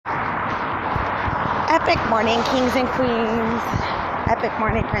Epic morning, kings and queens. Epic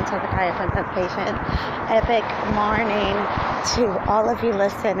morning, Princess Akaya, Princess Patient. Epic morning to all of you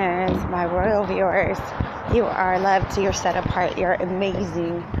listeners, my royal viewers. You are loved, you're set apart, you're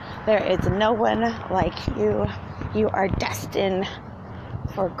amazing. There is no one like you. You are destined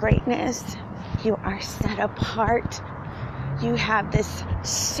for greatness. You are set apart. You have this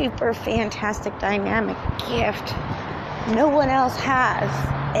super fantastic dynamic gift no one else has,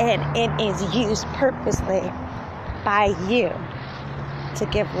 and it is used purposely by you to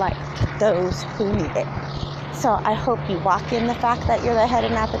give life to those who need it. So I hope you walk in the fact that you're the head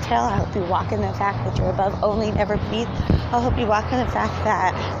and not the tail. I hope you walk in the fact that you're above only, never beneath. I hope you walk in the fact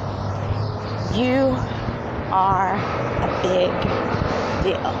that you are a big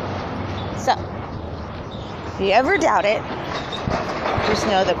deal. So, if you ever doubt it, just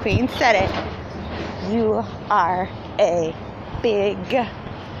know the Queen said it. You are a big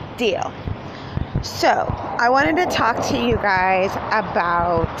deal. So, I wanted to talk to you guys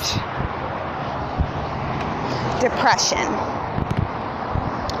about depression.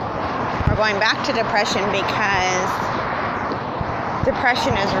 We're going back to depression because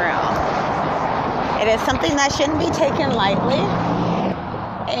depression is real. It is something that shouldn't be taken lightly.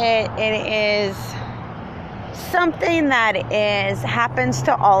 It is something that happens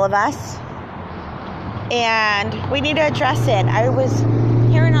to all of us, and we need to address it. I was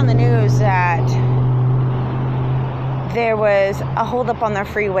hearing on the news that there was a holdup on the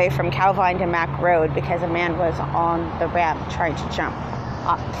freeway from Calvine to Mack Road because a man was on the ramp trying to jump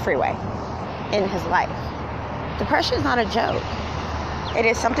off the freeway in his life. Depression is not a joke. It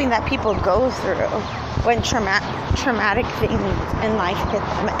is something that people go through when traumatic things in life hit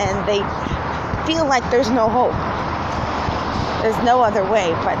them and they feel like there's no hope. There's no other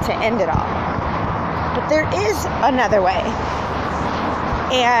way but to end it all. But there is another way.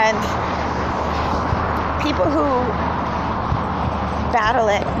 And people who battle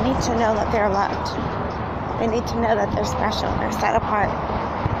it need to know that they're loved. They need to know that they're special, they're set apart.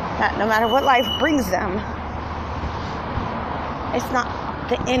 That no matter what life brings them, it's not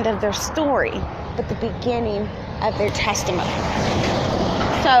the end of their story, but the beginning of their testimony.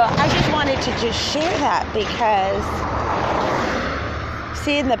 So I just wanted to just share that because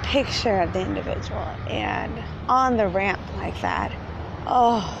seeing the picture of the individual and on the ramp like that,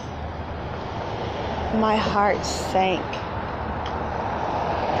 oh, my heart sank.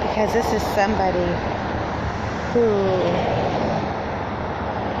 Because this is somebody who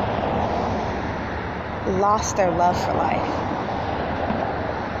lost their love for life.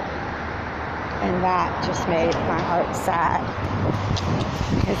 And that just made my heart sad.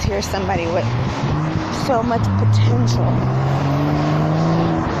 Because here's somebody with so much potential,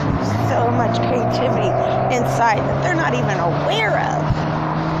 so much creativity inside that they're not even aware of.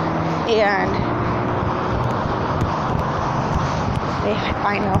 And they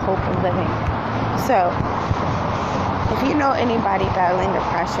find no hope in living. So, if you know anybody battling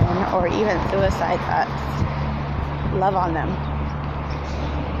depression or even suicide thoughts, love on them.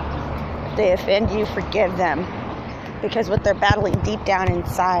 If they offend you, forgive them. Because what they're battling deep down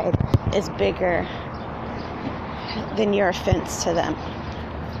inside is bigger than your offense to them.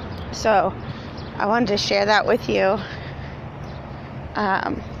 So, I wanted to share that with you.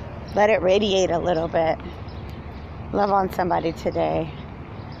 Let it radiate a little bit. Love on somebody today.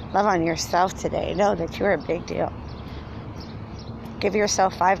 Love on yourself today. Know that you're a big deal. Give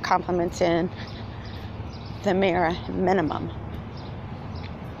yourself 5 compliments in the mirror, minimum.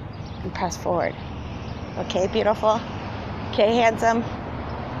 And press forward. Okay, beautiful? Okay, handsome?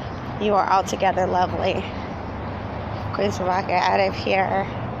 You are altogether lovely. Queen Savaka out of here.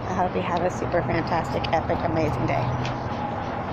 I hope you have a super fantastic, epic, amazing day.